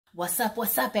What's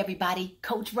up, everybody?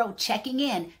 Coach Ro checking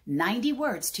in. 90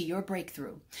 words to your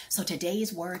breakthrough. So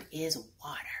today's word is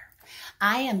water.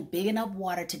 I am bigging up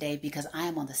water today because I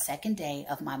am on the second day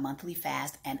of my monthly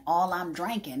fast and all I'm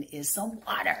drinking is some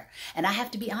water. And I have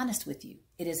to be honest with you.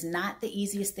 It is not the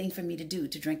easiest thing for me to do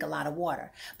to drink a lot of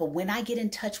water. But when I get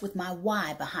in touch with my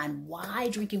why behind why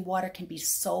drinking water can be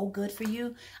so good for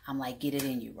you, I'm like, get it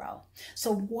in you, Ro.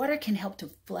 So water can help to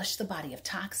flush the body of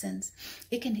toxins.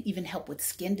 It can even help with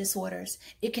skin disorders.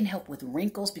 It can help with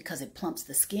wrinkles because it plumps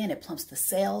the skin, it plumps the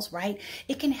cells, right?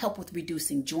 It can help with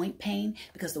reducing joint pain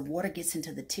because the water gets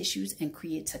into the tissues and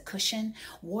creates a cushion.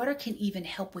 Water can even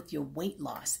help with your weight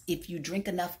loss. If you drink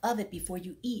enough of it before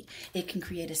you eat, it can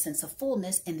create a sense of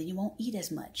fullness and then you won't eat as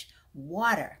much.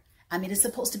 Water. I mean, it's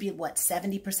supposed to be what,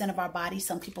 70% of our body.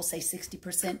 Some people say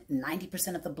 60%,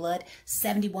 90% of the blood,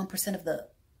 71% of the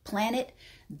planet.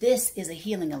 This is a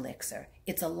healing elixir.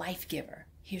 It's a life giver.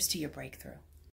 Here's to your breakthrough.